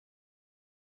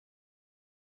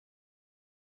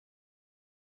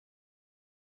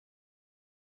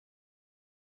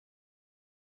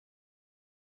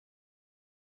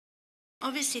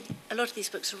Obviously, a lot of these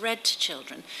books are read to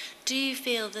children. Do you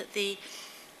feel that the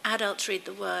adults read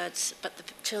the words, but the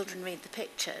children read the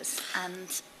pictures?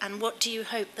 And what do you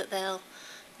hope that they'll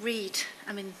read?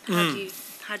 I mean,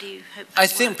 how do you hope that I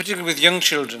think, works? particularly with young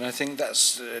children, I think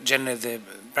that's generally the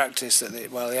practice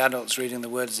that while the adult's reading the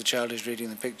words, the child is reading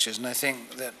the pictures. And I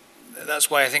think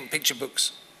that's why I think picture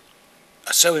books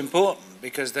are so important,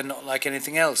 because they're not like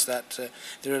anything else. That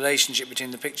the relationship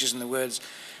between the pictures and the words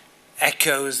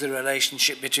echoes the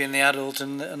relationship between the adult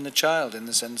and the child, in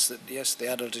the sense that, yes, the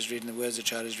adult is reading the words, the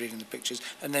child is reading the pictures,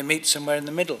 and they meet somewhere in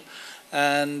the middle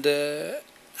and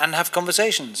have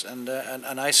conversations. And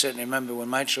I certainly remember when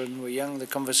my children were young, the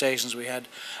conversations we had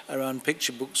around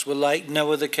picture books were like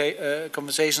no other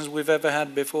conversations we've ever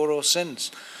had before or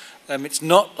since. It's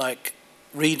not like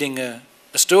reading a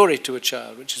story to a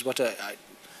child, which is what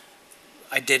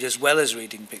I did as well as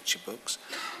reading picture books,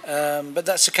 but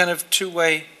that's a kind of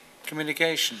two-way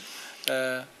communication.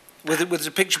 With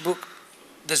the picture book,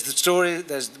 there's the story,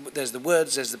 there's the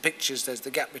words, there's the pictures, there's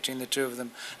the gap between the two of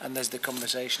them, and there's the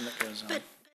conversation that goes on. I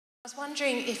was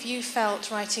wondering if you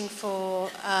felt, writing for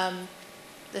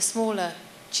the smaller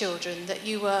children, that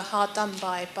you were hard done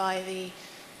by the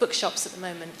bookshops at the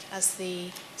moment, as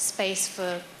the space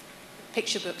for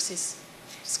picture books is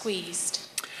squeezed.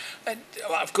 Well,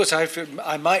 of course,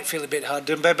 I might feel a bit hard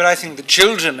done by, but I think the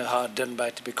children are hard done by,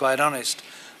 to be quite honest,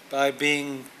 by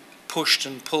being pushed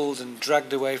and pulled and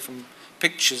dragged away from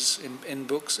pictures in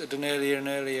books at an earlier and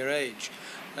earlier age.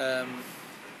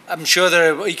 I'm sure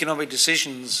there are economic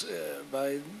decisions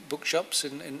by bookshops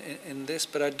in this,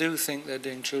 but I do think they're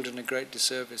doing children a great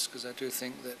disservice, because I do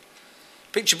think that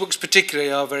picture books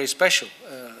particularly are very special.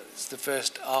 It's the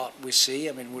first art we see.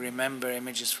 I mean, we remember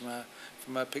images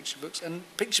from our picture books, and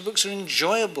picture books are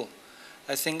enjoyable.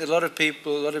 I think a lot of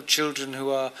people, a lot of children who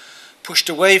are pushed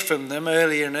away from them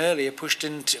earlier and earlier, pushed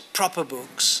into proper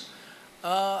books,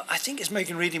 I think it's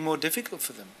making reading more difficult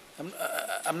for them.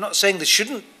 I'm not saying they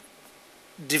shouldn't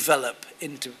develop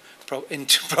into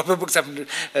proper books. I'm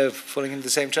falling into the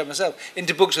same trap myself.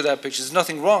 Into books without pictures. There's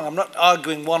nothing wrong. I'm not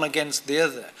arguing one against the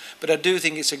other. But I do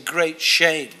think it's a great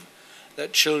shame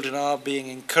that children are being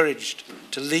encouraged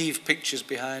to leave pictures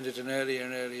behind at an earlier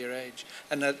and earlier age.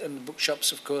 And the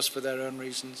bookshops, of course, for their own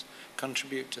reasons,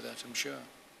 contribute to that, I'm sure.